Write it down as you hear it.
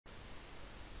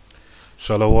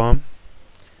Shalom.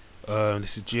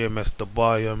 This is GMS the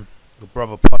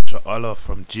brother Pacha Allah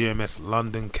from GMS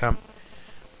London camp.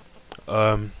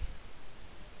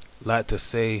 Like to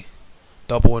say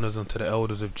double honors unto the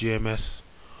elders of GMS.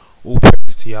 All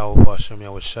praise to Yahweh Hashem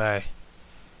Yahweh Shai.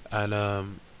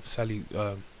 And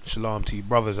shalom to you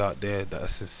brothers out there that are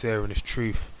sincere in this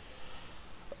truth.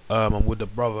 I'm with the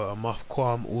brother Amaf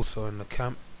Kwam also in the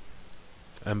camp.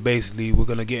 And basically we're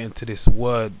going to get into this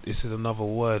word. This is another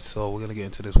word, so we're going to get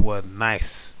into this word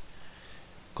nice.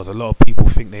 Because a lot of people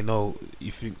think they know,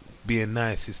 you think being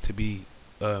nice is to be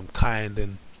kind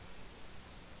and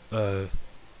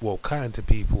kind to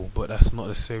people, but that's not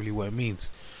necessarily what it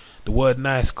means. The word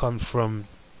nice comes from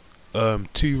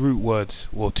two words.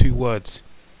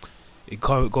 It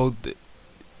can't go the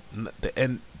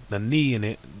knee in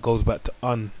it goes back to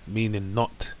un, meaning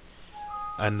not,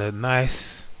 and the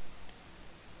nice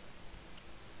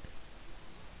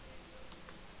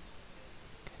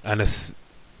and the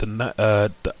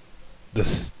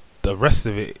rest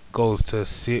of it goes to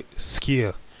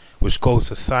skier, which goes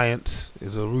to science,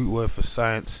 is a root word for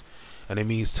science, and it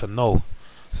means to know.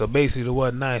 So basically the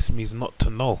word nice means not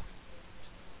to know.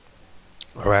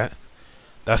 Alright,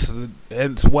 that's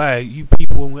hence why you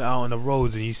people, when we're out on the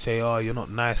roads and you say, oh, you're not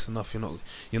nice enough, you're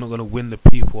not gonna win the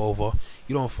people over,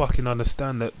 you don't fucking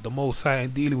understand that the Most High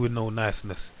ain't dealing with no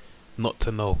niceness, not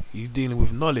to know. He's dealing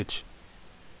with knowledge.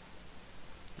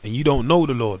 And you don't know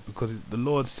the Lord, because the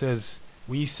Lord says,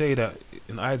 when you say that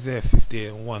in Isaiah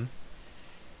 58:1,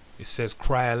 it says,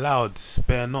 cry aloud,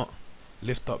 spare not,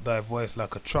 lift up thy voice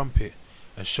like a trumpet,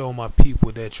 and show my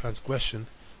people their transgression,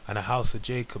 and the house of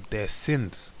Jacob their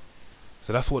sins.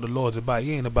 So that's what the Lord's about.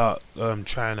 He ain't about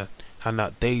trying to hand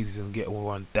out daisies and get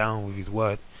everyone down with his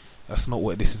word. That's not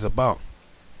what this is about.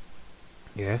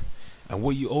 Yeah. And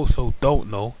what you also don't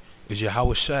know is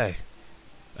Yahweh Shai,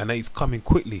 and that he's coming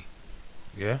quickly.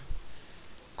 Yeah,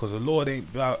 because the Lord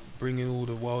ain't about bringing all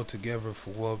the world together for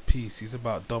world peace. He's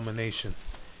about domination,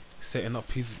 setting up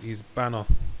his banner,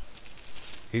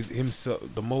 himself,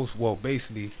 the most,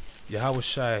 basically Yahweh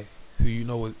Shai, who you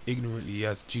know as ignorantly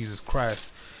as Jesus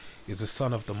Christ, is the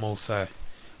son of the Most High,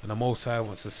 and the Most High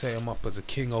wants to set him up as a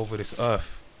king over this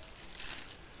earth.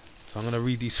 So I'm gonna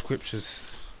read these scriptures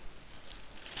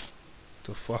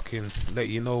to fucking let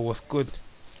you know what's good.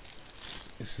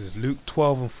 This is Luke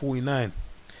 12:49.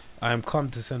 I am come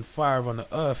to send fire on the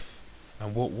earth,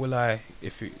 and what will I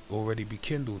if it already be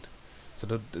kindled?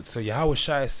 So Yahweh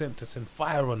Shai is sent to send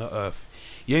fire on the earth.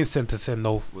 He ain't sent to send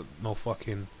no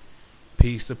fucking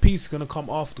peace. The peace is gonna come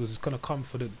afterwards. It's gonna come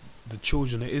for the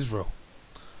children of Israel.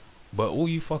 But all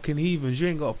you fucking heathens, you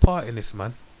ain't got a part in this,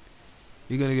 man.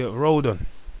 You're gonna get rolled on.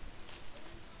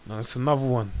 Now it's another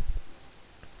one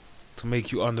to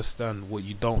make you understand what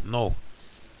you don't know.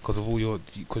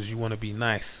 Because you want to be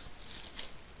nice.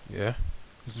 Yeah,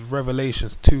 this is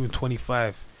Revelations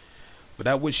 2:25. But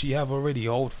that which ye have already,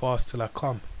 hold fast till I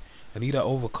come. And he that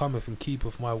overcometh and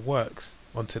keepeth my works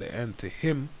unto the end, to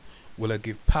him will I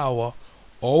give power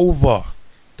over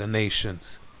the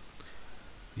nations.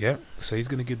 Yeah, so he's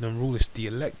going to give them rulership. The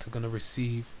elect are going to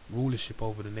receive rulership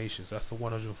over the nations. That's the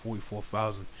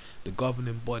 144,000, the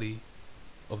governing body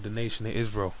of the nation of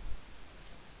Israel.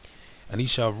 And he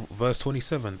shall, verse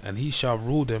 27, and he shall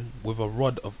rule them with a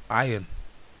rod of iron.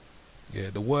 Yeah,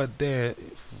 the word there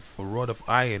for rod of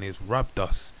iron is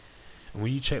rabdas. And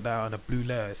when you check that out on the blue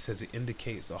letter, it says it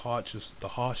indicates the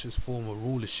harshest form of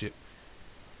rulership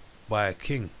by a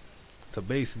king. So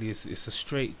basically it's a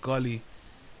straight gully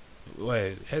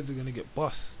where heads are gonna get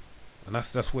bust. And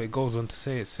that's what it goes on to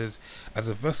say. It says, as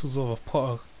the vessels of a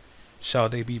potter shall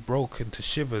they be broken to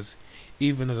shivers,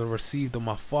 even as I received of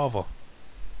my father.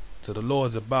 So the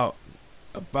Lord's about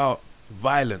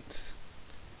violence.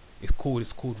 It's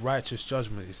called righteous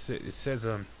judgment. It says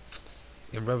in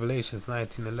Revelations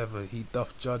 19:11, he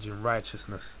doth judge in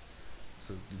righteousness.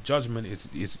 So the judgment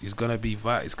is gonna be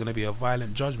it's gonna be a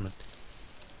violent judgment.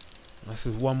 And this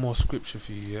is one more scripture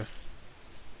for you, yeah,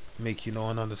 make you know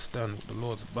and understand what the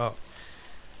Lord's about.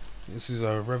 This is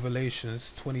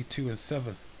Revelations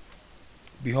 22:7.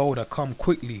 Behold, I come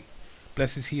quickly.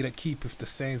 Blessed is he that keepeth the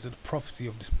sayings of the prophecy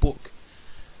of this book.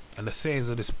 And the sayings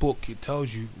of this book, it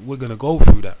tells you we're gonna go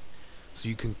through that, so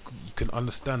you can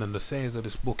understand. And the sayings of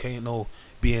this book ain't no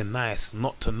being nice,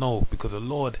 not to know, because the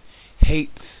Lord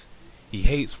hates. He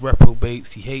hates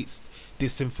reprobates. He hates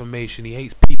disinformation. He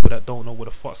hates people that don't know what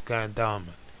the fuck's going down,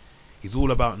 man. He's all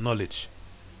about knowledge,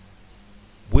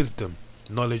 wisdom,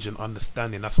 knowledge, and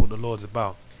understanding. That's what the Lord's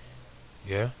about.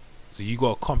 Yeah. So you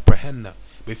gotta comprehend that.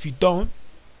 But if you don't,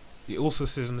 it also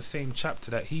says in the same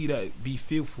chapter that he that be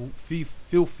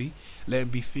filthy, let him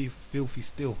be filthy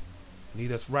still. And he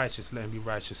that's righteous, let him be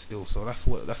righteous still. So that's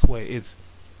what it is.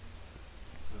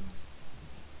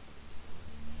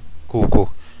 Cool,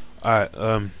 cool. Alright,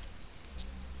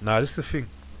 now this is the thing.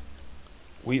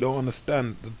 We don't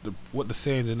understand what the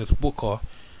sayings in this book are.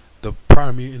 The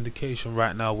primary indication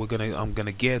right now I'm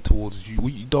gonna gear towards you.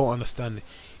 What you don't understand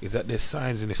is that there's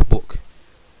signs in this book.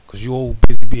 Cause you're all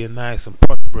busy being nice and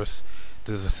prosperous.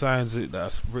 There's a signs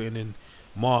that's written in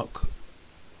Mark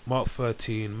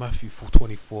 13, Matthew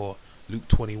 24, Luke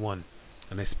 21,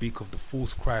 and they speak of the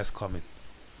false Christ coming,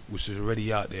 which is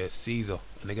already out there, Caesar,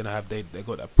 and they're gonna have they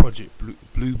got that project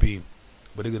Blue Beam,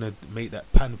 but they're gonna make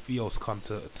that Pantheos come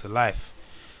to life.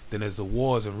 Then there's the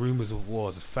wars and rumors of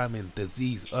wars, famine,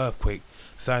 disease, earthquake,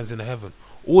 signs in the heaven.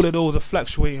 All of those are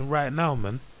fluctuating right now,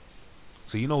 man.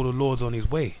 So you know the Lord's on his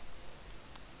way.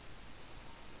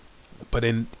 But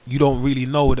then you don't really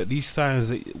know that these signs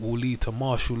that will lead to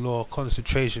martial law,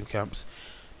 concentration camps,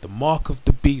 the mark of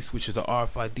the beast, which is the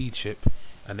RFID chip,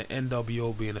 and the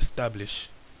NWO being established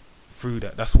through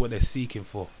that. That's what they're seeking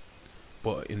for.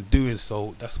 But in doing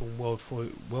so, that's when World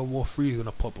War III is going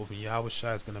to pop up and Yahweh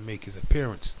Shai is going to make his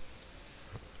appearance.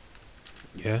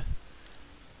 Yeah?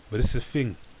 But it's the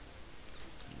thing.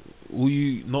 All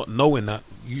you not knowing that,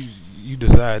 you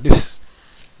desire this.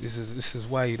 This is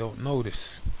why you don't know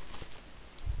this.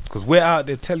 Because we're out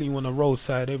there telling you on the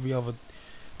roadside every other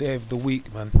day of the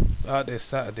week, man. Out there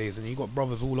Saturdays, and you got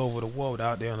brothers all over the world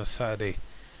out there on a Saturday,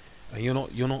 and you're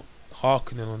not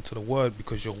hearkening onto the word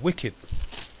because you're wicked.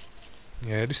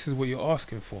 Yeah, this is what you're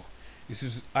asking for. This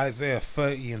is Isaiah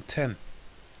 30:10.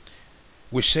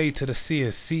 With shade to the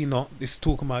seers, see not. This is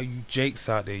talking about you jakes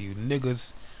out there, you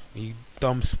niggers, and you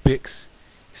dumb spicks.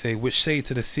 You say, with shade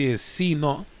to the seers, see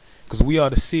not, because we are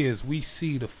the seers. We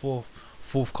see the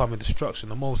forthcoming destruction.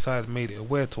 The Most High has made it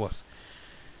aware to us.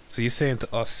 So you're saying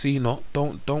to us, see not.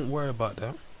 Don't worry about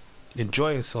that.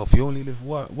 Enjoy yourself. You only live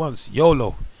once.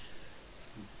 YOLO.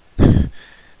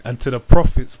 And to the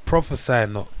prophets, prophesy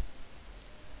not.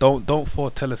 Don't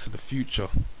foretell us of the future.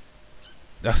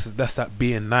 That's that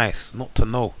being nice, not to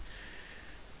know.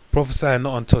 Prophesy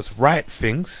not unto us right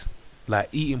things, like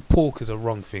eating pork is a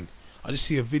wrong thing. I just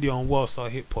see a video on World Star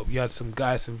Hip Hop. You had some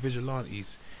guys, some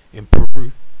vigilantes in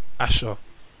Peru, Asher.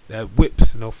 They had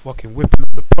whips and they're fucking whipping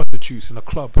up the prostitutes in the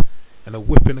club, and they're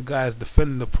whipping the guys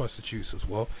defending the prostitutes as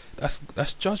well.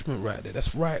 That's judgment right there.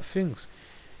 That's right things,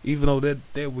 even though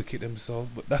they're wicked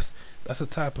themselves. But that's the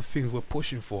type of things we're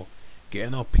pushing for,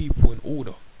 getting our people in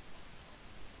order.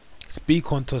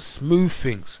 Speak unto smooth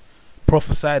things,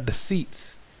 prophesy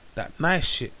deceits, that nice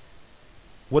shit.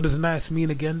 What does nice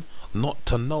mean again? Not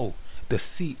to know.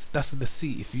 Deceits, that's a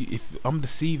deceit. If I'm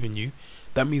deceiving you,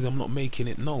 that means I'm not making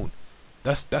it known.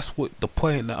 That's what the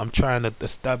point that I'm trying to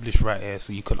establish right here,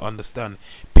 so you can understand.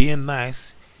 Being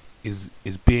nice is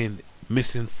being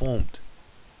misinformed.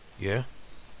 Yeah?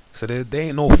 So there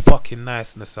ain't no fucking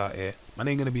niceness out here. Man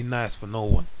ain't gonna be nice for no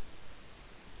one.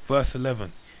 Verse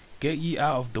 11. Get ye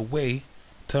out of the way,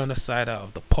 turn aside out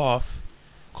of the path,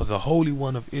 because the Holy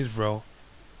One of Israel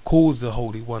calls the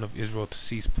Holy One of Israel to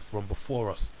cease from before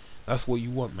us. That's what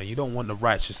you want, man. You don't want the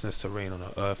righteousness to reign on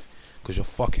the earth, because you're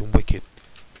fucking wicked.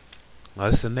 Now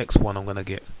this is the next one I'm going to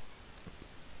get.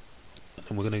 And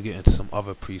then we're going to get into some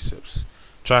other precepts.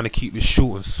 Trying to keep this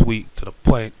short and sweet to the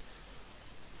point,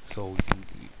 so we can,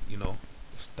 you know,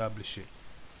 establish it.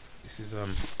 This is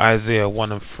Isaiah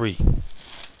 1:3.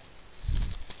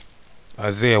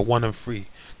 Isaiah 1:3.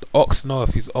 The ox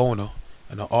knoweth his owner,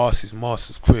 and the arse his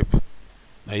master's crib.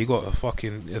 Now you got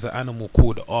there's an animal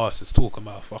called the arse. It's talking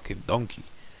about a fucking donkey,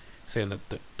 saying that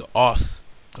the arse,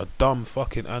 a dumb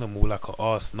fucking animal like an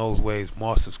arse, knows where his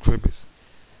master's crib is,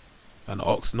 and the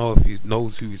ox knows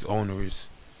who his owner is.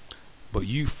 But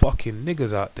you fucking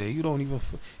niggas out there, you don't even.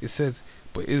 It says,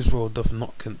 but Israel does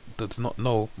not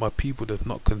know. My people does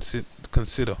not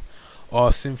consider.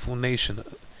 Our sinful nation,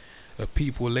 a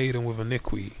people laden with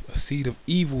iniquity, a seed of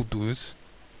evildoers,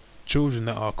 children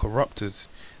that are corrupted.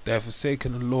 They have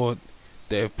forsaken the Lord.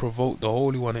 They have provoked the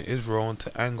Holy One of Israel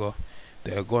into anger.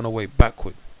 They have gone away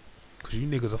backward. Because you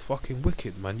niggas are fucking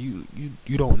wicked, man.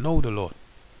 You don't know the Lord.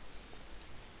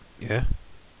 Yeah?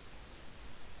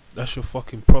 That's your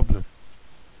fucking problem.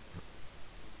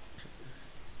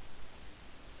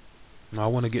 Now I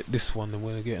want to get this one, and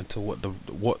we're going to get into what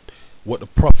the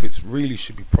prophets really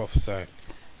should be prophesying.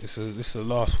 This is the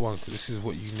last one, because this is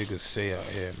what you niggas say out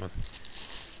here, man.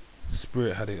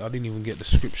 Spirit had it. I didn't even get the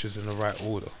scriptures in the right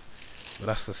order, but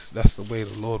that's the way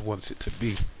the Lord wants it to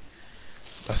be.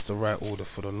 That's the right order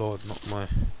for the Lord, not mine.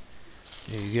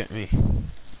 Yeah, you get me?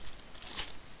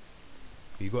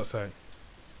 You got something?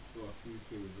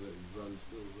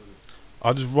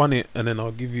 I'll just run it, and then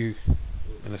I'll give you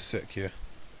In a sec, yeah.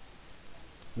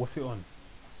 What's it on?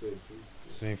 Same thing.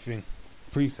 Same thing.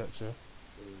 Precepts, yeah.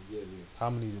 Yeah, yeah. How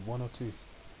many is it? One or two?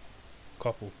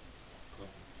 Couple.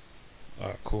 Couple.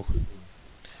 Alright, cool.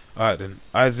 Alright then.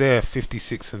 Isaiah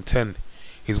 56 and 10.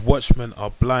 His watchmen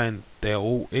are blind. They are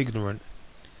all ignorant.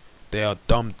 They are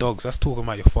dumb dogs. That's talking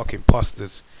about your fucking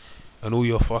pastors and all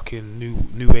your fucking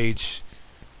new age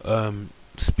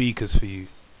speakers for you.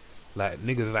 Like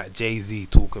niggas like Jay-Z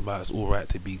talking about it's alright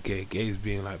to be gay. Gays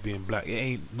being like being black. It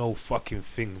ain't no fucking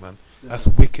thing, man. That's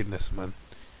wickedness, man.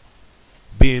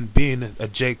 Being a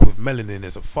Jake with melanin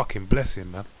is a fucking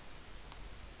blessing, man.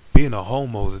 Being a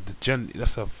homo is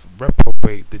that's a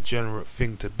reprobate, degenerate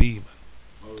thing to be, man.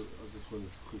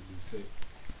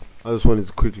 I just wanted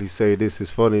to quickly say this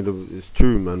is funny. It's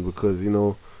true, man, because you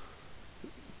know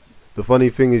the funny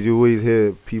thing is you always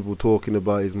hear people talking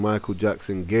about is Michael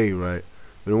Jackson gay, right?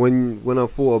 And when I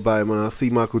thought about it, man, I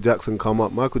see Michael Jackson come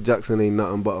up. Michael Jackson ain't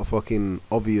nothing but a fucking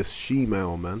obvious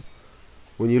she-male, man.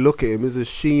 When you look at him, he's a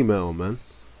she-male, man.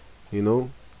 You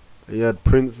know, he had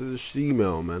Prince as a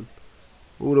she-male, man.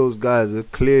 All those guys are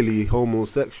clearly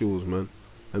homosexuals, man,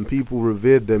 and people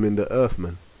revered them in the earth,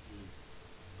 man.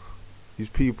 These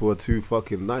people are too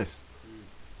fucking nice.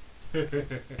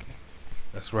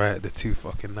 That's right, they're too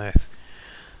fucking nice.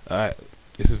 Alright,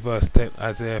 this is verse 10,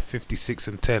 Isaiah 56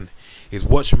 and 10. His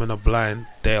watchmen are blind,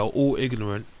 they are all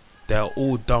ignorant, they are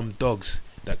all dumb dogs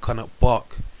that cannot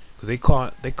bark. Because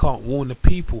they can't warn the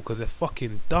people because they're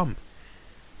fucking dumb.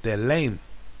 They're lame,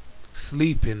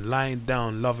 sleeping, lying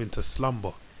down, loving to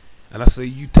slumber. And I say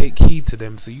you take heed to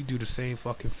them, so you do the same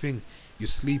fucking thing. You're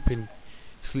sleeping,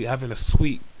 having a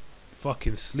sweet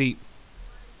fucking sleep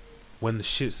when the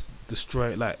shit's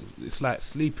destroyed. Like it's like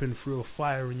sleeping through a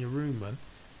fire in your room, man.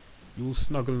 You all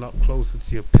snuggling up closer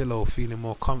to your pillow, feeling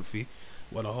more comfy,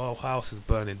 when the whole house is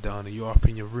burning down and you're up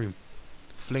in your room.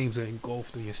 Flames are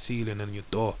engulfed on your ceiling and your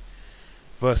door.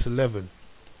 Verse 11.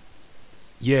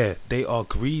 Yeah, they are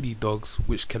greedy dogs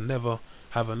which can never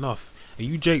have enough. And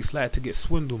you Jakes like to get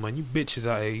swindled, man. You bitches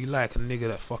out here, you like a nigga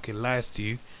that fucking lies to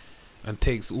you and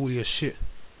takes all your shit.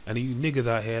 And you niggas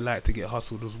out here like to get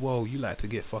hustled as well. You like to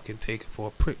get fucking taken for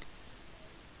a prick.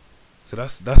 So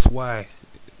that's why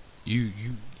you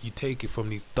take it from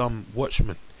these dumb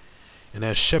watchmen. And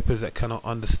there's shepherds that cannot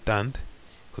understand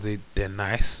because they're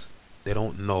nice. They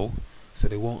don't know, so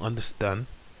they won't understand.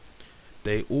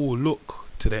 They all look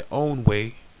to their own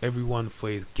way, everyone for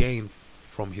his gain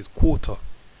from his quarter.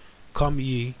 Come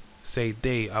ye, say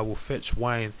they, I will fetch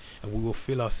wine, and we will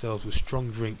fill ourselves with strong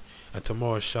drink, and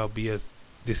tomorrow shall be as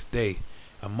this day,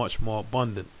 and much more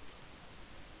abundant.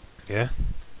 Yeah?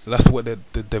 So that's what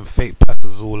them fake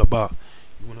pastors is all about.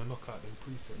 You want to knock out them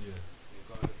precepts?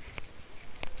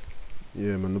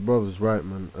 Yeah, man, the brother's right,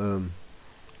 man. I'm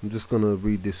just going to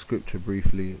read this scripture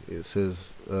briefly. It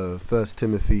says, 1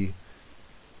 Timothy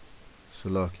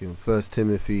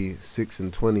 6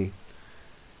 and 20.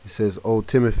 It says, O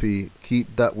Timothy,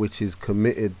 keep that which is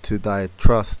committed to thy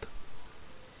trust,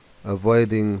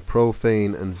 avoiding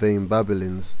profane and vain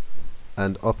babblings,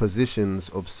 and oppositions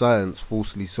of science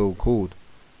falsely so called.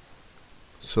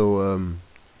 So, I'm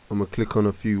going to click on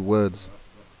a few words.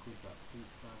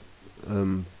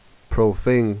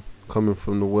 Profane, coming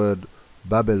from the word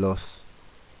babelos,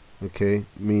 okay,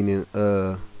 meaning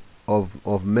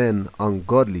of men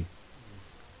ungodly.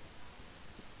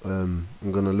 I'm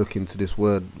gonna look into this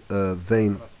word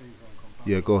vain.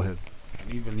 Yeah, go ahead.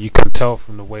 And even you can tell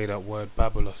from the way that word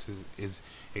babelos is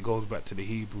it goes back to the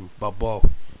Hebrew babal,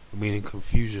 meaning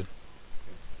confusion.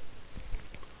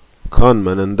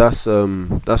 Man, and that's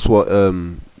what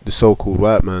the so-called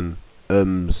white man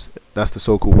that's the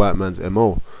so-called white man's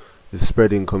MO, is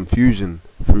spreading confusion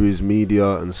through his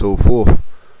media and so forth.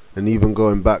 And even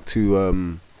going back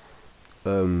to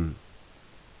not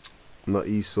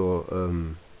Esau,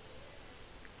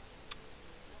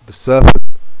 the serpent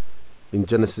in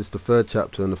Genesis the 3rd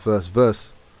chapter and the 1st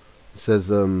verse, it says,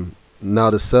 now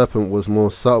the serpent was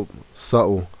more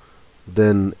subtle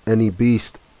than any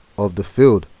beast of the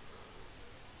field.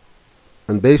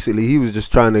 And basically he was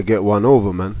just trying to get one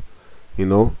over, man. You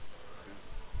know,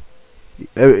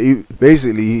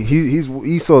 basically he's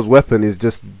Esau's weapon is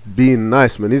just being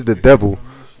nice, man. He's the devil,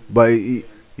 but he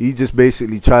just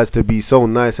basically tries to be so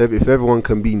nice. If everyone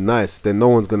can be nice, then no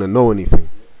one's gonna know anything,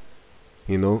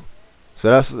 you know. So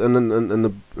that's and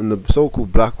the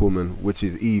so-called black woman, which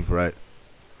is Eve, right?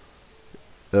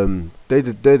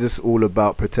 They're just all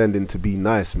about pretending to be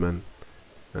nice, man.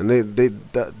 And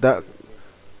that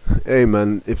hey,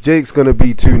 man, if Jake's gonna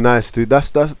be too nice to,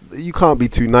 that's you can't be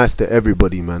too nice to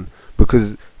everybody, man.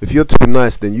 Because if you're too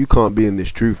nice, then you can't be in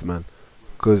this truth, man.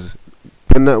 Because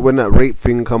when that rape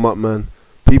thing come up, man,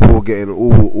 people were getting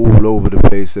all over the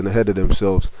place and ahead of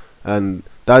themselves, and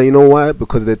that, you know why?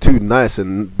 Because they're too nice,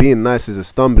 and being nice is a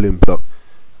stumbling block.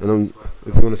 And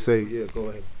if you want to say, yeah, go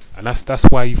ahead. And that's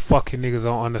why you fucking niggas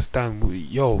don't understand.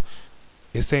 Yo,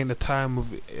 this ain't the time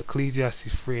of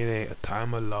Ecclesiastes 3 and 8, a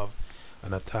time of love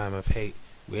and a time of hate.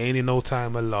 We ain't in no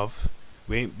time of love.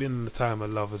 We ain't been in the time of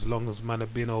love as long as man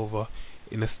have been over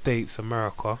in the States,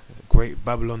 America, great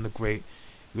Babylon the Great.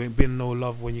 You ain't been no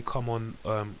love when you come on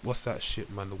what's that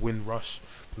shit, man, the Windrush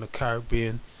from the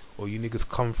Caribbean, or you niggas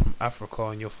come from Africa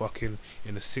and you're fucking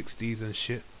in the 60s and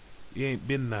shit. You ain't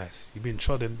been nice. You been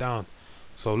trodden down.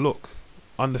 So look,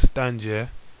 understand, yeah,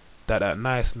 that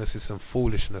niceness is some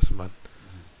foolishness, man.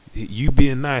 You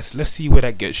being nice, let's see where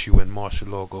that gets you when martial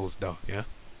law goes down, yeah?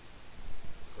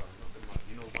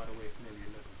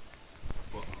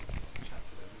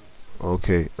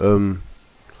 Okay,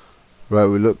 right,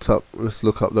 let's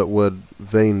look up that word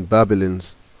vain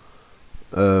babblings.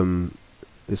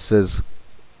 It says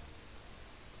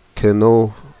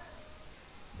Kenof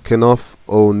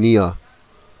o Nia,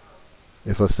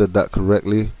 if I said that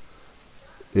correctly.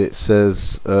 It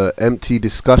says empty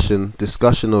discussion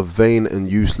of vain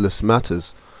and useless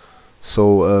matters.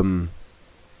 So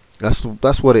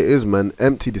that's what it is, man.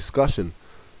 Empty discussion.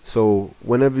 So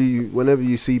whenever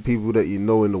you see people that you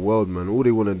know in the world, man, all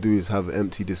they want to do is have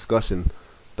empty discussion.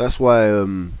 That's why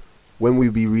when we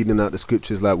be reading out the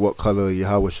scriptures like what color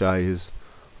Yahushua is,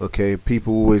 okay,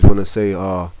 people always want to say,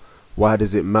 why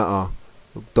does it matter?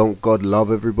 Don't God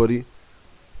love everybody?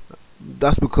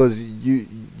 That's because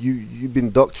you've been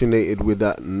indoctrinated with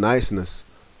that niceness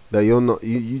that you're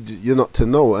not to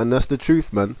know, and that's the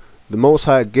truth, man. The Most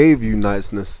High gave you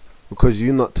niceness because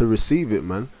you're not to receive it,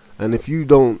 man. And if you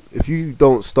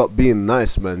don't stop being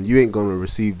nice, man, you ain't gonna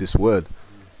receive this word.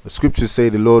 The scriptures say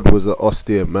the Lord was an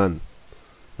austere man.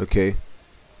 Okay.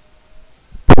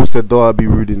 Paul said, though I be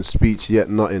rude in speech,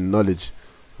 yet not in knowledge.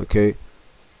 Okay.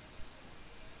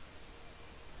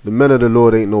 The men of the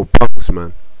Lord ain't no punks,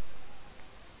 man.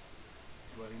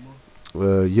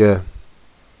 Yeah.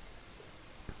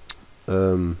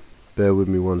 Bear with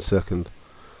me 1 second.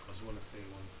 I just want to say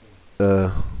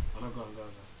one thing.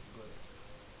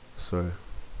 Sorry.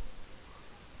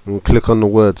 I'm gonna click on the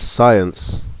word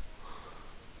science.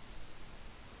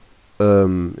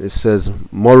 It says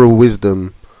moral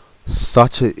wisdom,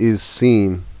 such it is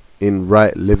seen in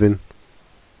right living.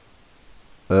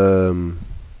 And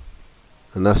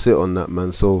that's it on that,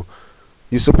 man. So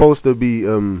you're supposed to be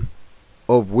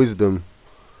of wisdom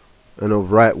and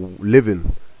of right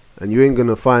living, and you ain't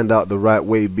gonna find out the right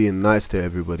way being nice to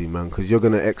everybody, man, because you're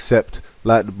gonna accept,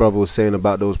 like the brother was saying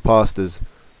about those pastors.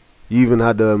 You even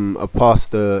had a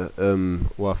pastor,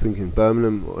 well, I think in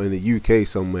Birmingham or in the UK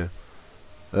somewhere.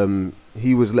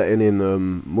 He was letting in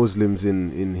Muslims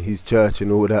in his church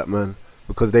and all that, man,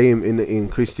 because they in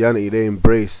Christianity they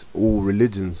embrace all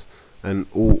religions and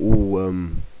all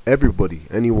everybody,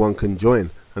 anyone can join,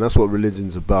 and that's what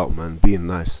religion's about, man. Being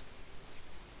nice.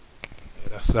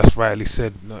 Yeah, that's rightly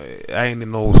said. No, I ain't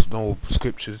in no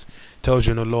scriptures tells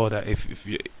you in the law that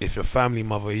if your family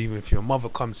mother, even if your mother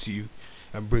comes to you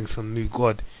and bring some new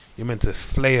god, you're meant to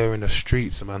slay her in the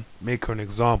streets, man. Make her an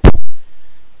example.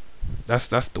 That's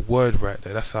the word right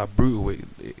there. That's how brutal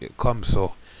it comes.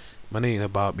 So man, ain't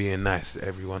about being nice to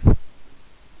everyone.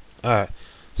 Alright,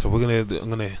 so I'm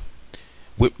gonna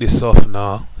whip this off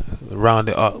now, round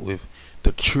it up with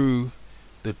the true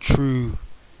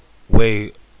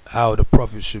way how the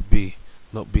prophet should be,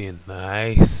 not being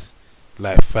nice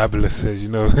like Fabulous says, you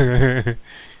know.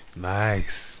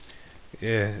 Nice.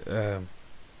 Yeah.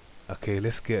 Okay,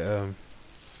 let's get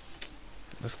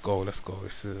let's go. I'm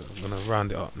gonna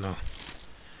round it up now.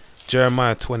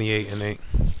 Jeremiah 28:8.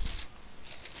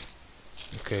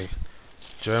 Okay,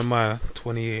 Jeremiah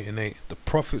 28:8. The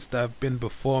prophets that have been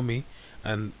before me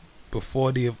and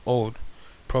before thee of old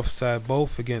prophesied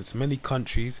both against many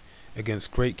countries,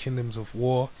 against great kingdoms of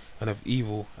war and of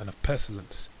evil and of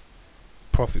pestilence.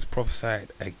 Prophets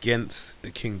prophesied against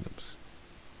the kingdoms,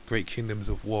 great kingdoms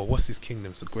of war. What's this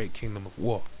kingdom? It's a great kingdom of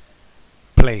war.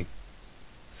 Plain,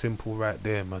 simple, right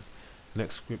there, man.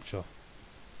 Next scripture.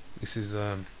 This is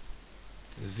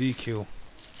Ezekiel.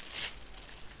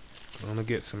 I want to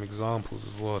get some examples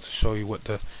as well to show you what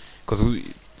because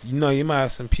you know you might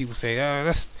have some people say,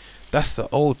 that's the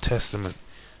Old Testament.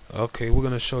 Okay, we're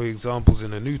gonna show you examples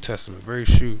in the New Testament very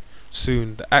soon.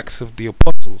 The Acts of the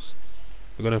Apostles.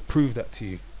 We're gonna prove that to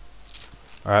you.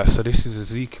 Alright, so this is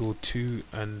Ezekiel 2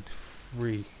 and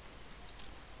 3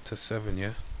 to 7,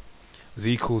 yeah.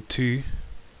 Ezekiel 2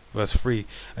 verse 3.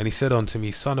 And he said unto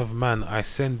me, Son of man, I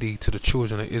send thee to the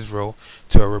children of Israel,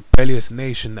 to a rebellious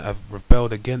nation that have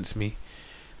rebelled against me.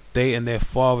 They and their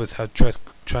fathers have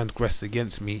transgressed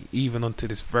against me, even unto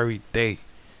this very day.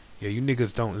 Yeah, you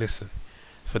niggas don't listen.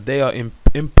 For they are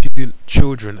impudent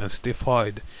children and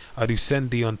stiff-hearted. I do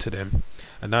send thee unto them,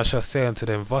 and thou shalt say unto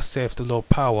them, Thus saith the Lord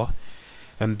power,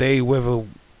 and they, whether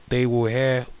they will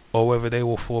hear or whether they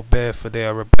will forbear, for they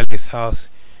are a rebellious house,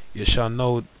 yet shall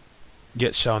know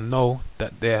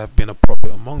that there have been a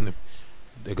prophet among them.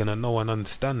 They're gonna know and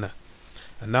understand that.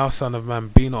 And now, son of man,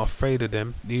 be not afraid of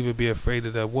them, neither be afraid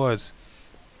of their words.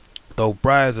 Though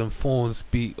briars and thorns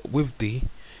be with thee,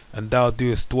 and thou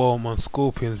doest dwell among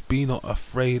scorpions, be not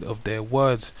afraid of their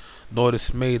words, nor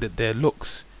dismayed at their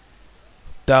looks,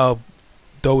 though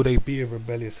they be a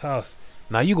rebellious house.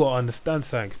 Now you gotta understand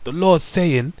something. If the Lord's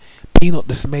saying, be not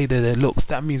dismayed at their looks,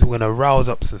 that means we're gonna rouse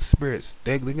up some spirits.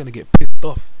 They're gonna get pissed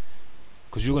off,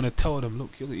 because you're gonna tell them,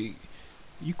 look,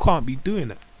 you can't be doing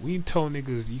that. We tell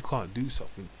niggas you can't do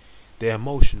something. They're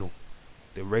emotional.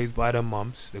 They're raised by their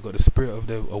mums. They got the spirit of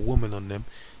a woman on them,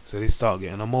 so they start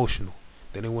getting emotional.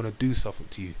 Then they want to do something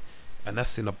to you, and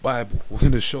that's in the Bible. We're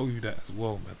gonna show you that as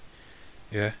well, man.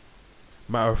 Yeah.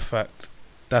 Matter of fact,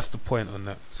 that's the point on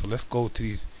that. So let's go to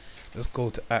these. Let's go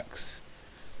to Acts.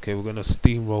 Okay, we're gonna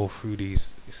steamroll through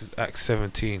these. This is Acts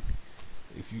 17.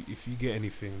 If you get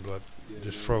anything, blood,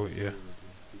 just throw it. Yeah.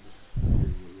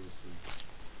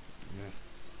 Yeah.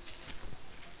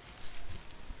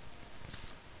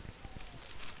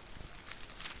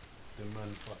 The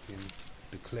man fucking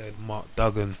declared Mark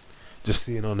Duggan. Just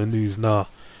seeing on the news now,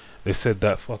 they said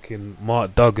that fucking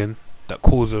Mark Duggan, that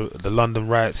caused the London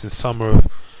riots in summer of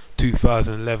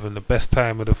 2011, the best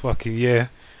time of the fucking year.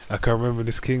 I can remember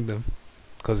this kingdom,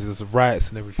 because there's riots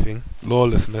and everything,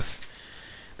 lawlessness.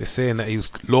 They're saying that he was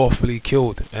lawfully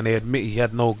killed, and they admit he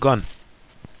had no gun.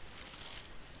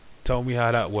 Tell me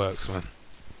how that works, man.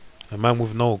 A man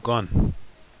with no gun,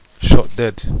 shot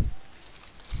dead.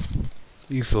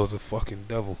 Esau's a fucking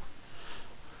devil.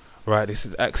 Right, this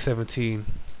is Acts 17,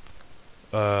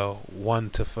 1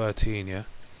 to 13, yeah.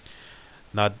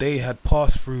 Now they had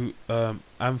passed through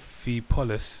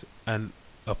Amphipolis and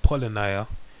Apollonia,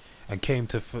 and came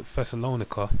to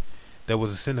Thessalonica. There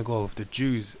was a synagogue of the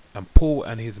Jews, and Paul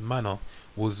and his manner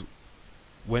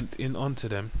went in unto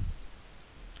them,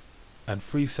 and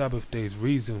 3 Sabbath days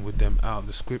reasoned with them out of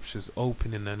the scriptures,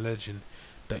 opening and alleging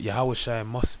that Yahushua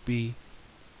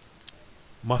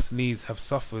must needs have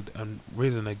suffered and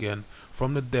risen again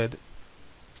from the dead,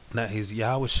 and that his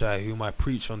Yahushua whom I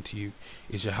preach unto you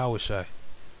is Yahushua,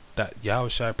 that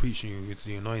Yahushua I preach unto you is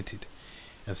the anointed.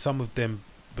 And some of them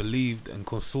believed and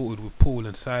consorted with Paul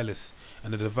and Silas,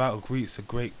 and of the devout Greeks a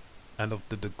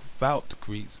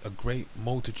great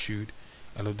multitude,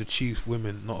 and of the chief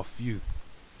women not a few.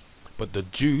 But the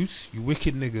Jews, you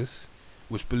wicked niggas,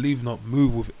 which believe not,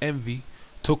 moved with envy,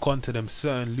 took unto them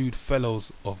certain lewd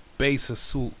fellows of base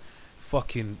assault,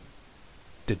 fucking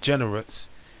degenerates,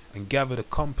 and gathered a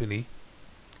company,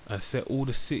 and set all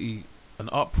the city an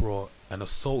uproar, and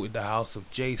assaulted the house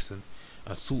of Jason,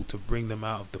 and sought to bring them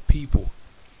out of the people.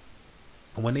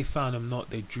 And when they found them not,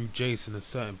 they drew Jason and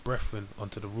certain brethren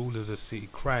unto the rulers of the city,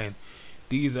 crying,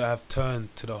 These that have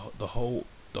turned to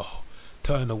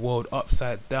turn the world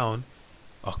upside down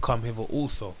are come hither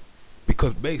also.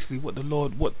 Because basically what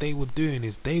they were doing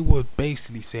is they were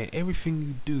basically saying everything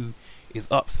you do is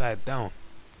upside down.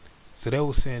 So they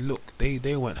were saying, look,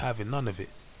 they weren't having none of it.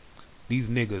 These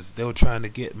niggas, they were trying to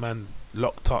get man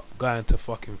locked up, going to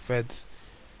fucking feds,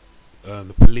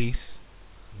 the police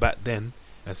back then,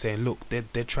 and saying, look,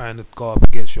 they're trying to go up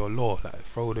against your law, like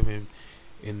throw them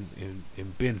in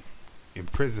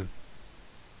prison.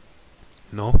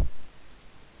 You know?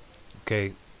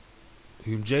 Okay.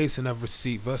 Whom Jason have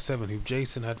received, verse 7, whom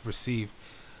Jason had received,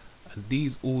 and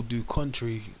these all do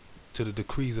contrary to the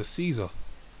decrees of Caesar.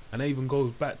 And it even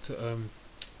goes back to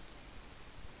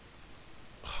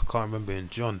I can't remember, in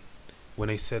John, when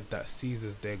they said that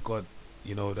Caesar's their God,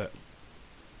 you know, that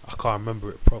I can't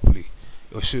remember it properly.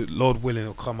 It should, Lord willing,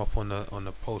 it'll come up on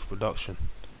the post-production.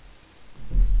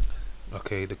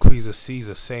 Okay, decrees of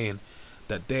Caesar, saying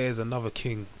that there is another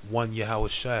king, one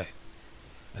Yahushua.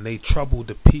 And they troubled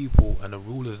the people and the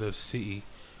rulers of the city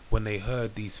when they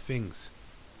heard these things.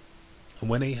 And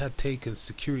when they had taken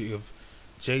security of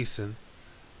Jason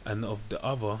and of the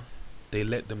other, they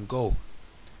let them go.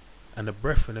 And the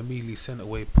brethren immediately sent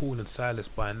away Paul and Silas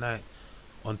by night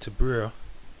unto Berea,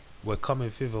 where coming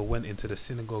thither went into the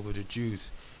synagogue of the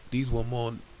Jews. These were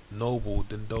more noble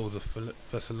than those of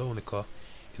Thessalonica,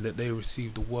 in that they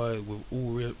received the word with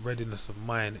all readiness of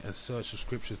mind, and searched the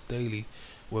scriptures daily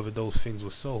whether those things were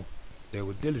so. They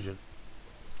were diligent.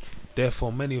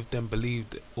 Therefore many of them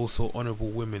believed, also honourable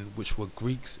women, which were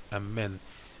Greeks and men,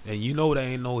 And you know they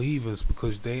ain't no heathens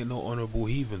because they ain't no honorable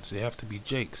heathens. They have to be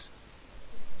Jakes.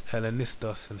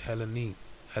 Hellenistas and Helen.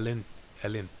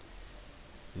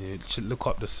 You should look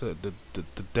up the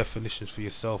definitions for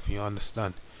yourself and you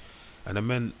understand. And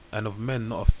of men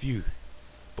not a few.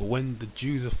 But when the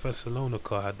Jews of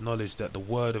Thessalonica had knowledge that the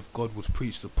word of God was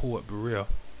preached to Paul at Berea,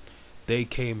 they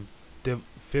came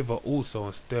thither also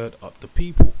and stirred up the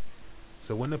people.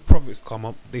 So when the prophets come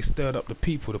up, they stirred up the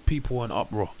people. The people were in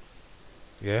uproar.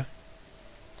 Yeah.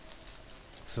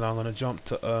 So now I'm gonna jump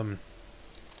to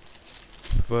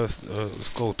verse. Let's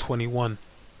go 21.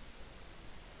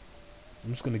 I'm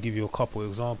just gonna give you a couple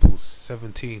examples.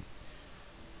 17.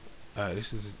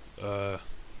 This is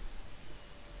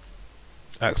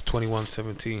Acts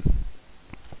 21:17.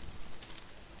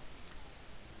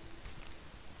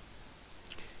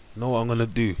 Know what I'm gonna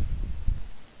do?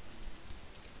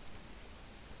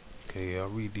 Okay, I'll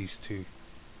read these two,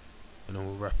 and then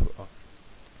we'll wrap it up.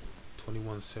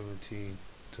 21:17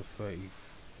 to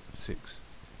 36.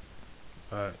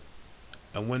 Alright.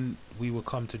 And when we were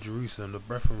come to Jerusalem, the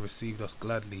brethren received us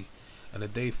gladly, and the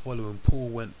day following Paul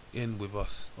went in with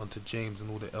us unto James, and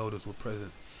all the elders were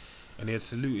present. And he had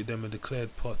saluted them and declared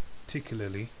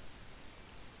particularly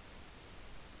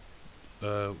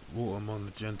wrought among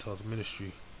the Gentiles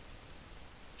ministry.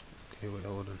 Okay, wait,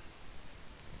 hold on.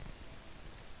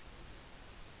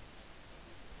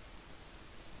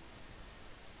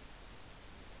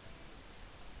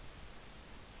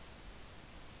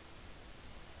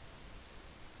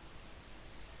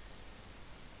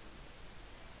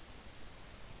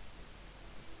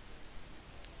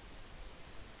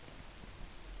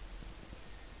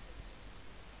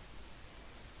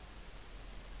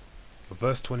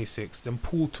 Verse 26. Then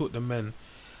Paul took the men,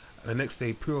 and the next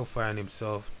day purifying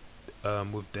himself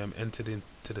with them, entered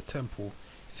into the temple,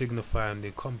 signifying the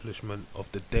accomplishment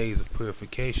of the days of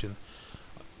purification.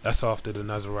 That's after the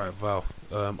Nazarite vow,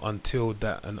 until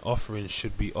that an offering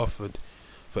should be offered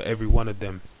for every one of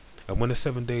them. And when the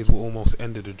 7 days were almost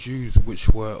ended, the Jews which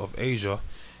were of Asia,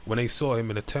 when they saw him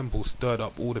in the temple, stirred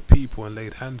up all the people and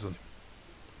laid hands on him.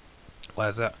 Why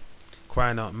is that?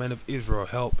 Crying out, Men of Israel,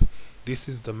 help! This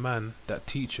is the man that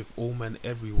teacheth all men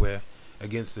everywhere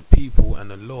against the people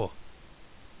and the law.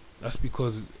 That's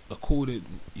because according,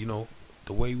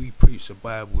 the way we preach the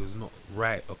Bible is not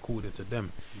right according to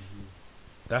them.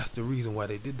 That's the reason why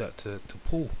they did that to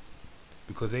Paul,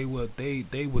 because they were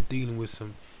dealing with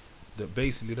some that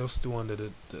basically they're still under the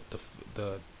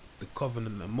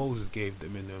covenant that Moses gave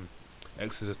them in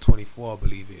Exodus 24, I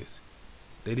believe it is.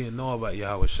 They didn't know about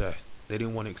Yahweh Shai. They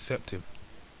didn't want to accept him.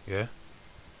 Yeah.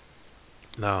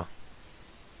 Now,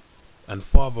 and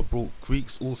Father brought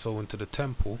Greeks also into the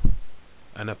temple,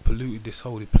 and have polluted this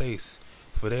holy place,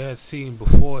 for they had seen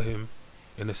before him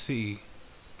in the city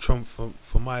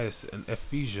Trophimus an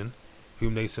Ephesian,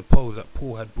 whom they supposed that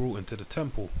Paul had brought into the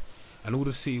temple. And all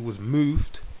the city was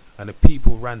moved, and the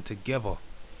people ran together.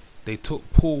 They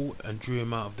took Paul and drew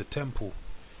him out of the temple,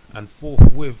 and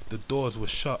forthwith the doors were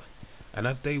shut. And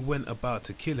as they went about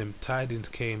to kill him, tidings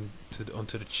came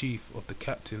unto the chief of the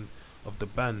captain of the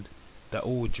band that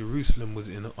all Jerusalem was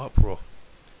in an uproar.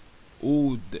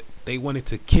 They wanted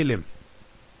to kill him.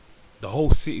 The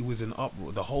whole city was in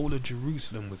uproar. The whole of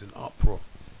Jerusalem was in uproar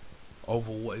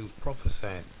over what he was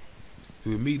prophesying.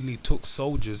 Who immediately took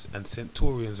soldiers and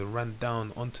centurions and ran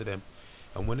down onto them.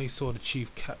 And when they saw the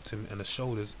chief captain and the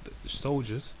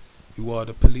soldiers, who are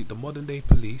the modern day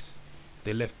police,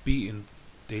 they left beating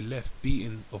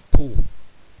of Paul.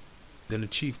 Then the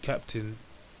chief captain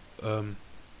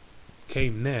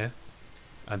came near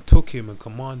and took him and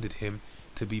commanded him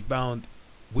to be bound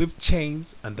with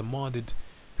chains, and demanded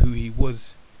who he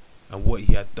was and what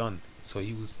he had done. So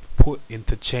he was put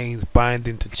into chains, bound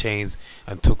into chains,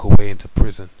 and took away into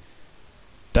prison.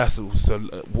 That's so.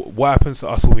 What happens to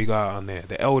us when we go out on there?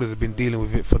 The elders have been dealing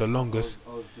with it for the longest.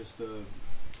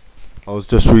 I was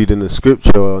just reading the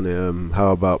scripture on it.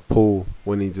 How about Paul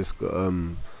when he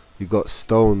got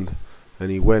stoned,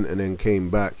 and he went and then came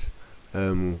back,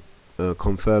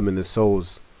 confirming the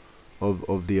souls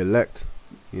of the elect,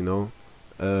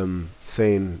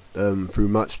 saying through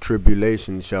much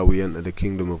tribulation shall we enter the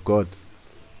kingdom of God,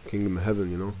 kingdom of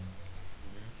heaven.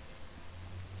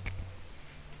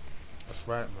 That's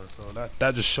right, man. So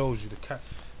that just shows you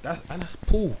that's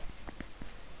Paul.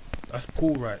 That's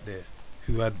Paul right there,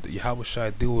 who had Yahweh Shai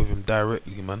deal with him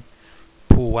directly, man.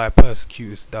 Paul, why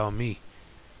persecutest thou me?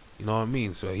 You know what I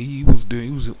mean? So he was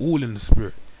all in the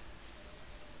spirit.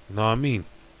 You know what I mean?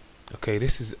 Okay,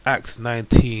 this is Acts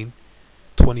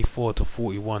 19:24 to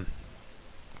 41.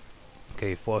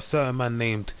 Okay, for a certain man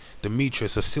named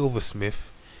Demetrius, a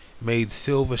silversmith, made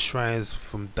silver shrines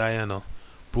from Diana,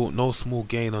 brought no small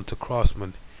gain unto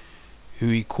craftsmen, who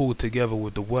he called together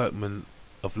with the workmen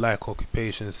of like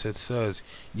occupation, and said, Sirs,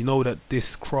 you know that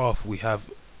this craft we have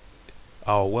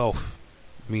our wealth,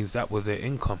 means that was their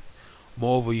income.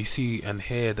 Moreover, you see and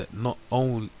hear that not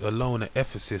only alone at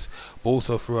Ephesus, but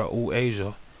also throughout all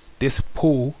Asia, this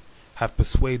Paul have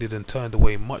persuaded and turned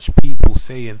away much people,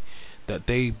 saying that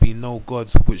they be no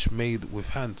gods which made with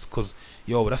hands. Cause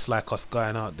yo, that's like us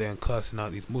going out there and cursing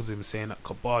out these Muslims, saying that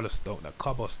Kabbalah stone, that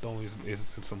Kaaba stone is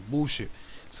some bullshit.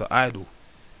 It's an idol.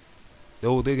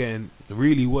 They're getting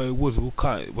really what it was. We're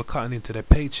cutting into their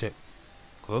paycheck.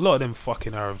 Cause a lot of them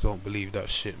fucking Arabs don't believe that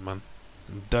shit, man.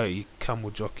 And dirty camel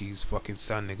jockeys, fucking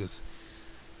sand niggas.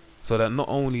 So that not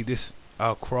only this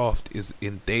our craft is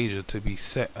in danger to be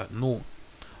set at naught,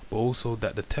 but also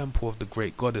that the temple of the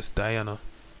great goddess Diana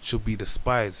should be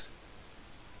despised,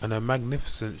 and her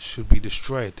magnificence should be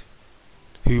destroyed,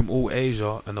 whom all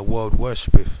Asia and the world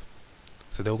worshipeth.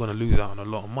 So they were going to lose out on a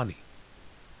lot of money.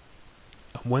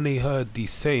 And when they heard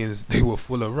these sayings, they were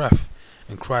full of wrath,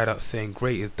 and cried out, saying,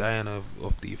 Great is Diana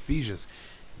of the Ephesians.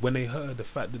 When they heard the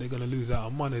fact that they're going to lose out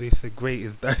on money, they said, Great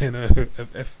is Diana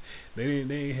of they didn't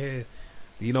hear,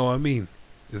 you know what I mean?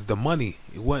 It's the money.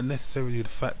 It wasn't necessarily the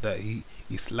fact that he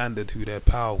slandered who their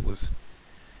power was.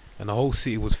 And the whole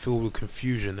city was filled with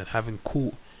confusion, and having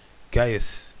caught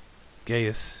Gaius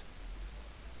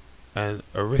and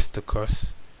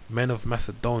Aristarchus, men of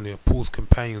Macedonia, Paul's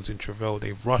companions in travail,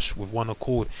 they rushed with one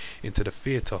accord into the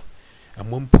theatre.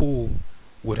 And when Paul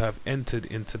would have entered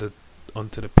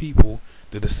unto the people,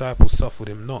 the disciples suffered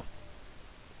him not.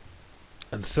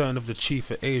 And certain of the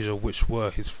chief of Asia, which were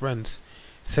his friends,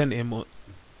 sent him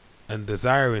and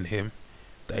desiring him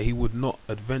that he would not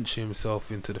adventure himself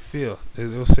into the field. They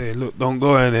were saying, look, don't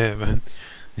go in there, man.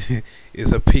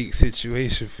 It's a peak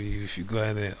situation for you if you go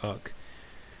in there, Ark.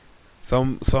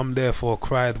 Some therefore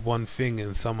cried one thing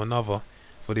and some another,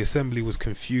 for the assembly was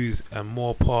confused, and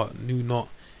more part knew not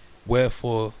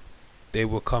wherefore they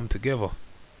were come together.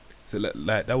 So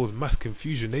like that was mass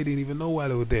confusion. They didn't even know why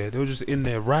they were there. They were just in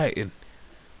there writing.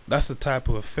 That's the type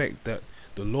of effect that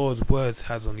the Lord's words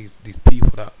has on these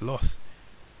people that are lost,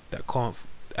 that can't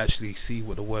actually see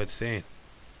what the word's saying.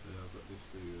 Yeah, I've got this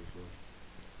for you as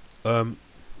well.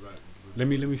 Right. Let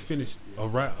me finish. Yeah.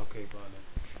 Alright, okay, go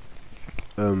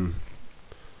on then.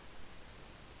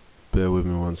 Bear with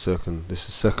me 1 second. This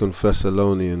is 2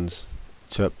 Thessalonians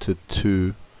chapter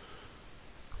 2.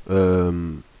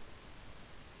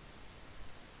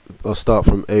 I'll start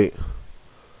from 8.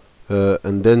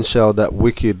 And then shall that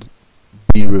wicked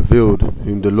be revealed,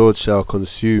 whom the Lord shall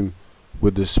consume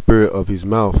with the spirit of his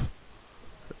mouth,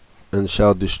 and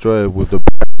shall destroy with the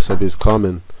brightness of his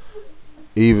coming,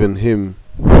 even him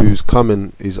whose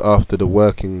coming is after the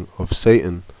working of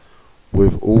Satan,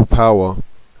 with all power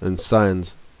and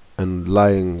signs and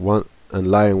lying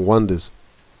wonders.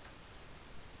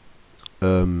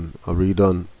 I'll read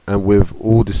on. And with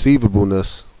all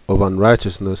deceivableness of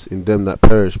unrighteousness in them that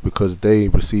perish, because they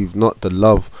receive not the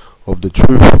love of the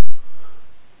truth,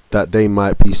 that they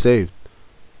might be saved.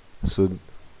 So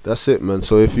that's it, man.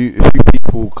 So if you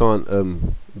people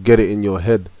can't get it in your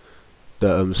head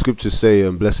that scriptures say,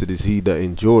 blessed is he that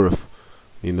endureth,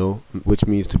 you know, which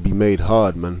means to be made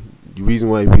hard, man. The reason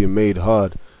why you're being made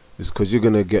hard is because you're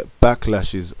gonna get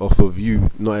backlashes off of you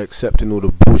not accepting all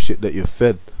the bullshit that you're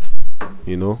fed,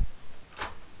 you know.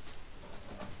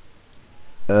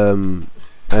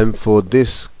 And for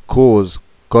this cause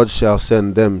God shall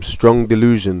send them strong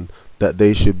delusion, that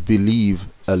they should believe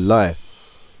a lie.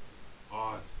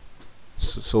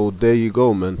 So there you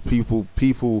go, man. People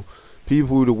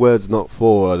who the word's not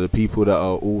for are the people that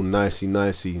are all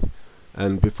nicey.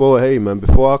 And before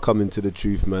I come into the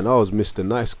truth, man, I was Mr.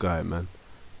 Nice Guy, man.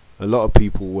 A lot of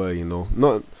people were, you know,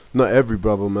 not every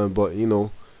brother, man, but you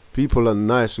know, people are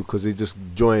nice because they just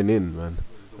join in, man.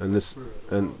 And that's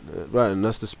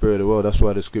the spirit of the world. That's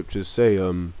why the scriptures say,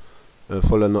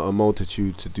 follow not a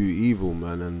multitude to do evil,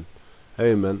 man. And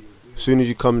hey, man, as soon as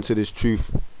you come into this truth,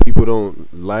 people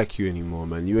don't like you anymore,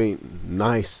 man. You ain't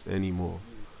nice anymore.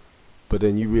 But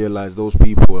then you realize those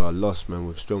people are lost, man,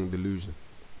 with strong delusion.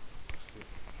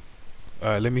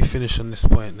 Alright, let me finish on this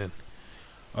point then.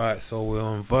 Alright, so we're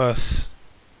on verse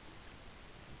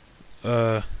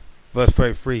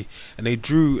 33. And they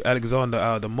drew Alexander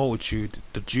out of the multitude,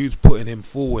 the Jews putting him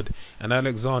forward, and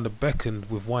Alexander beckoned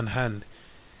with one hand,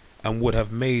 and would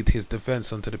have made his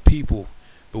defense unto the people.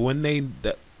 But when they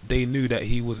knew that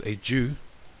he was a Jew,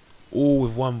 all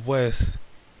with one voice,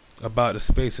 about the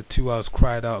space of 2 hours,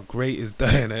 cried out, Great is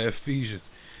Diana of Ephesians.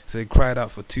 So they cried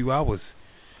out for 2 hours.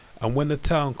 And when the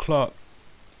town clerk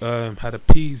had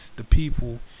appeased the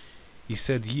people, he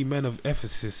said, Ye men of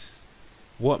Ephesus,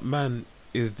 What man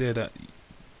is there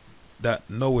that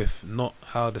knoweth not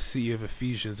how the city of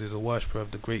Ephesians is a worshipper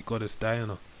of the great goddess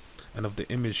Diana, and of the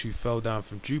image who fell down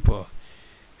from Jupiter?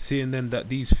 Seeing then that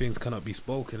these things cannot be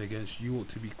spoken against, you ought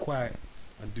to be quiet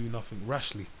and do nothing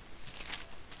rashly.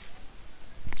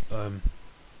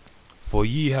 For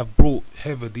ye have brought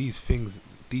hither these things,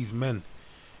 these men,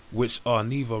 which are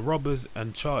neither robbers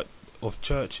and of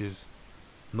churches,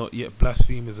 not yet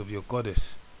blasphemers of your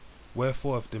goddess.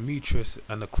 Wherefore, if Demetrius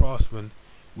and the craftsmen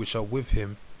which are with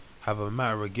him have a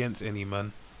matter against any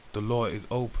man, the law is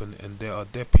open, and there are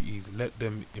deputies, let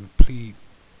them implead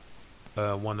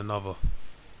one another.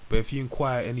 But if you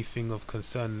inquire anything of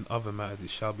concerning other matters, it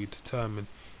shall be determined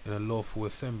in a lawful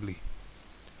assembly.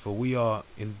 For we are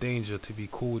in danger to be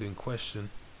called in question,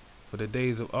 for the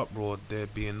days of uproar, there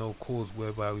being no cause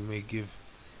whereby we may give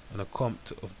an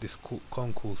account of this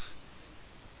concourse.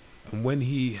 And when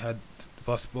he had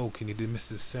thus spoken, he dismissed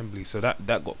the assembly. So that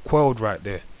got quelled right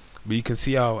there. But you can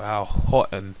see how hot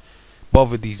and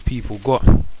bothered these people got.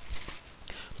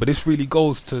 But this really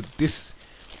goes to this.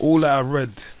 All that I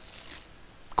read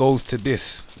goes to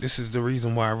this. This is the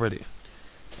reason why I read it.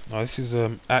 Now this is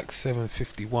Acts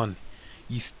 7:51.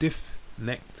 Ye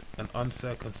stiff-necked and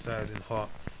uncircumcised in heart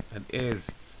and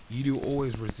ears, ye do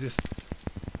always resist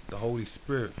the Holy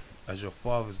Spirit, as your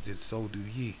fathers did, so do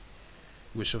ye.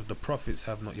 Which of the prophets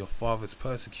have not your fathers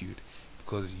persecuted?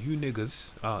 Because you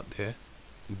niggas out there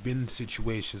who've been in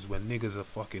situations where niggas are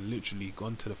fucking literally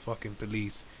gone to the fucking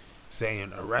police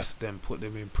saying arrest them, put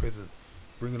them in prison,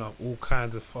 bringing up all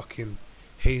kinds of fucking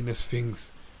heinous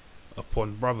things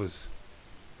upon brothers.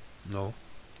 No.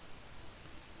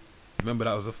 Remember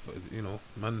that was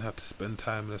man had to spend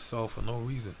time in the cell for no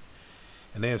reason.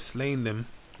 And they have slain them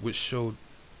which showed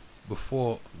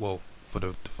before, well, for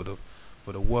the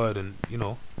word, and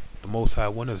the Most High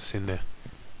wanted us in there.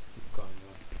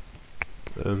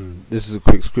 This is a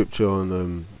quick scripture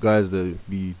on guys that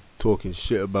be talking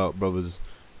shit about brothers,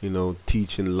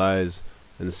 teaching lies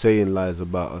and saying lies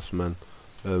about us, man.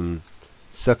 2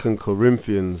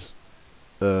 Corinthians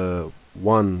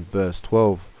 1 verse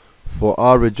 12. For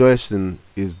our rejoicing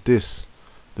is this,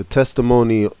 the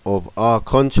testimony of our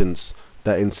conscience,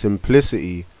 that in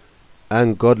simplicity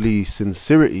and godly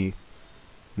sincerity,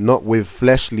 not with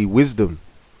fleshly wisdom,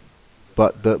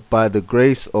 but that by the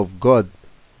grace of God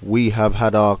we have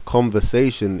had our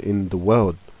conversation in the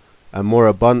world, and more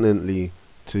abundantly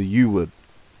to youward.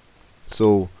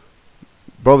 So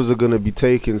brothers are going to be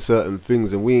taking certain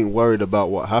things, and we ain't worried about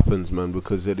what happens, man,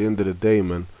 because at the end of the day,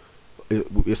 man,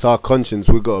 it's our conscience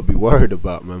we got to be worried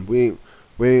about, man. We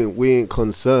ain't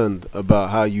concerned about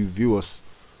how you view us.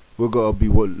 We got to be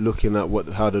looking at what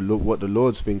the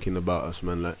Lord's thinking about us,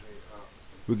 man. Like,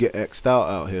 we get X'd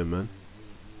out here, man.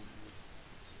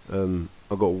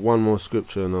 I got one more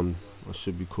scripture, and I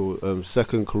should be called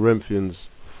 2 Corinthians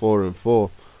 4:4.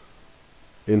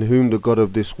 In whom the God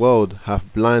of this world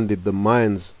hath blinded the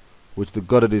minds, which the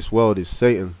God of this world is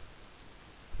Satan.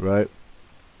 Right?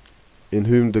 In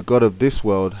whom the God of this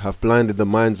world hath blinded the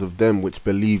minds of them which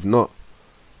believe not,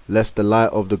 lest the light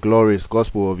of the glorious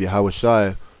gospel of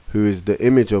Yahushua, who is the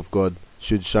image of God,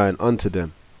 should shine unto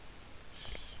them.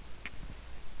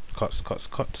 Cuts.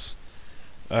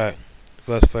 Alright,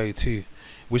 verse 32.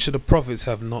 Which of the prophets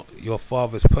have not your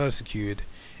fathers persecuted,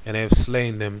 and they have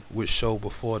slain them which show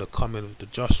before the coming of the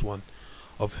just one,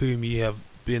 of whom ye have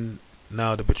been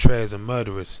now the betrayers and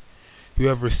murderers, who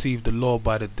have received the law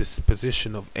by the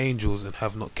disposition of angels and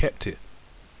have not kept it.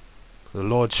 The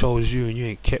Lord chose you and you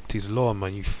ain't kept his law,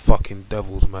 man, you fucking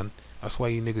devils, man. That's why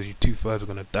you niggas, you 2/3 are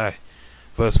gonna die.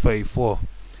 Verse 34.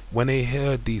 When they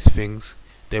heard these things,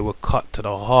 they were cut to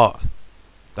the heart.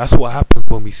 That's what happens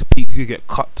when we speak. You get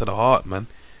cut to the heart, man.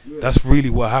 Yeah. That's really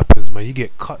what happens, man. You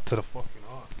get cut to the fucking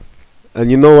heart.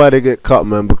 And you know why they get cut,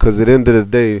 man? Because at the end of the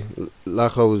day,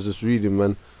 like I was just reading,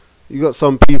 man, you got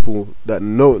some people that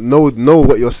know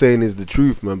what you're saying is the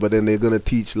truth, man, but then they're gonna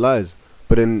teach lies.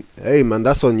 But then, hey, man,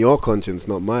 that's on your conscience,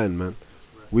 not mine, man.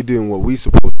 Right. We're doing what we're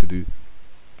supposed to do.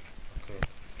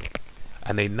 Okay.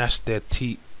 And they gnashed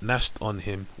on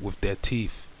him with their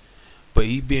teeth. But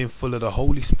he, being full of the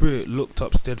Holy Spirit, looked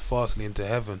up steadfastly into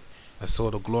heaven, and saw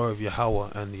the glory of Yahweh,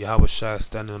 and Yahushua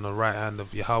standing on the right hand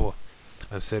of Yahweh,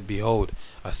 and said, Behold,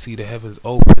 I see the heavens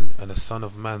open, and the Son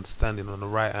of Man standing on the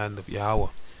right hand of Yahweh.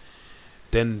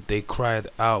 Then they cried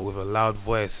out with a loud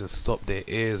voice, and stopped their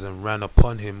ears, and ran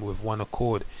upon him with one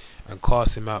accord, and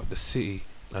cast him out of the city,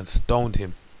 and stoned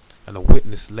him. And the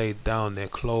witness laid down their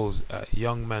clothes at a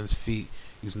young man's feet,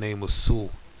 whose name was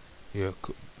Saul. Yeah,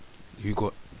 you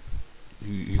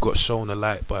got shown a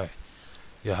light by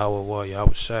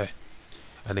Yahweh Shai.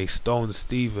 And they stoned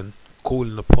Stephen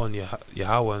calling upon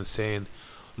Yahweh and saying,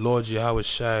 Lord Yahweh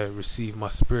Shai, receive my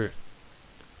spirit.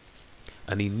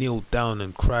 And he kneeled down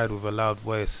and cried with a loud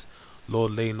voice,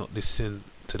 Lord, lay not this sin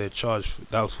to their charge.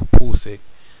 That was for Paul's sake.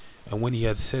 And when he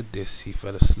had said this, he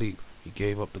fell asleep. He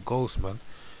gave up the ghost, man.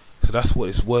 So that's what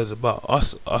this word's about.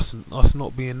 Us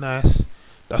not being nice.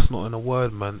 That's not in a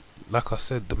word, man. Like I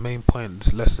said, the main point of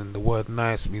this lesson, the word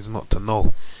nice means not to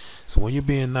know. So when you're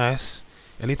being nice,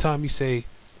 anytime you say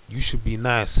you should be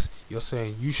nice, you're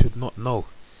saying you should not know.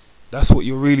 That's what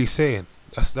you're really saying.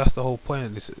 That's the whole point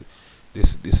of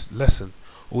this lesson.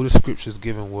 All the scriptures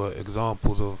given were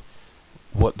examples of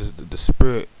what the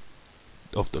spirit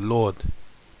of the Lord,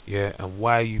 yeah, and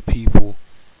why you people,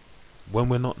 when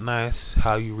we're not nice,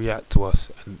 how you react to us,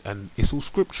 and it's all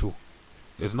scriptural.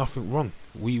 There's nothing wrong.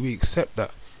 We accept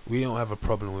that. We don't have a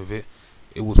problem with it.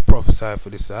 It was prophesied for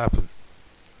this to happen.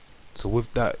 So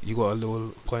with that, you got a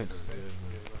little point to say.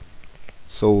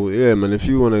 So yeah, man, if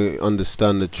you want to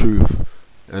understand the truth,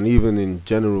 and even in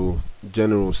general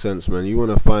sense, man, you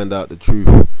want to find out the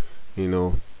truth, you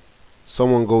know,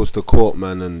 someone goes to court,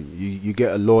 man, and you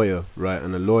get a lawyer, right,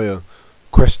 and a lawyer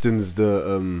questions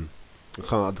the I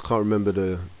can't remember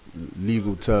the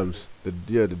legal terms, the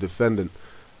defendant.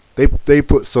 They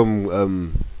put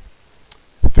some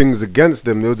things against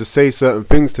them. They'll just say certain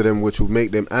things to them which will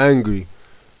make them angry.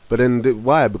 But then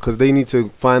why? Because they need to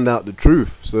find out the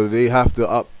truth. So they have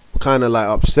to kind of like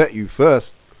upset you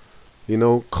first, you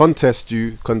know,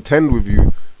 contend with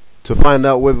you to find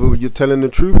out whether you're telling the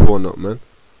truth or not, man.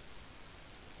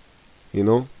 You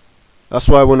know, that's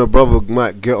why when a brother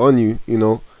might get on you, you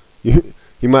know,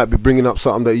 he might be bringing up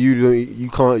something that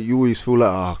you always feel like,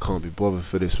 oh, I can't be bothered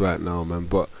for this right now, man.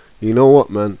 But you know what,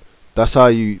 man? That's how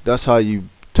you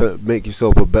make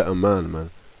yourself a better man, man.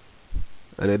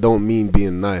 And it don't mean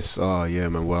being nice. Oh yeah,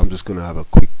 man, well, I'm just gonna have a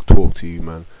quick talk to you,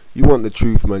 man. You want the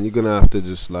truth, man, you're gonna have to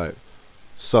just like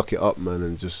suck it up, man,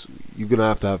 and just, you're gonna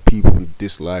have to have people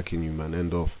disliking you, man.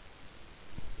 End of.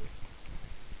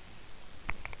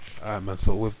 Alright, man,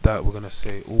 so with that, we're gonna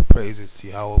say all praises to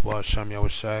Yahweh Bar Sham Yahweh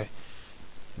Shai.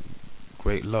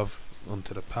 Great love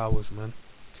unto the powers, man.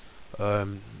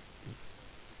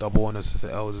 Double honors to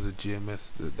the elders of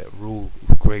GMS that rule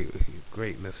with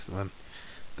greatness, man.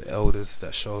 The elders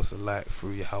that show us the light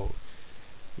through the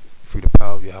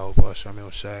power of Yahweh Bar Sham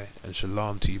Yahweh Shai. And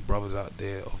shalom to you brothers out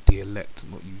there of the elect,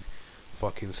 not you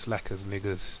fucking slackers,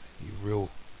 niggas. You real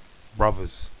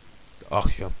brothers, the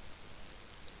Achyam.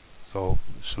 So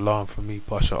shalom from me,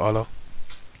 Pasha Allah.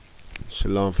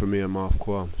 Shalom from me and Marv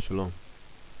Kwam. Shalom.